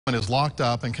woman is locked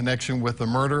up in connection with the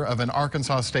murder of an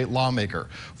Arkansas state lawmaker.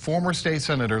 Former state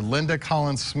senator Linda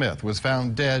Collins Smith was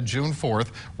found dead June 4th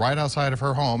right outside of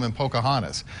her home in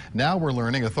Pocahontas. Now we're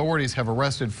learning authorities have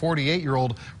arrested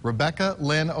 48-year-old Rebecca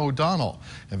Lynn O'Donnell.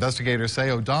 Investigators say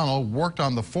O'Donnell worked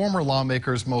on the former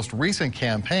lawmaker's most recent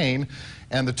campaign,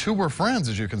 and the two were friends,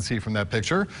 as you can see from that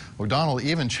picture. O'Donnell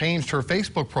even changed her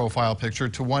Facebook profile picture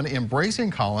to one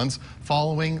embracing Collins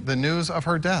following the news of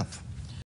her death.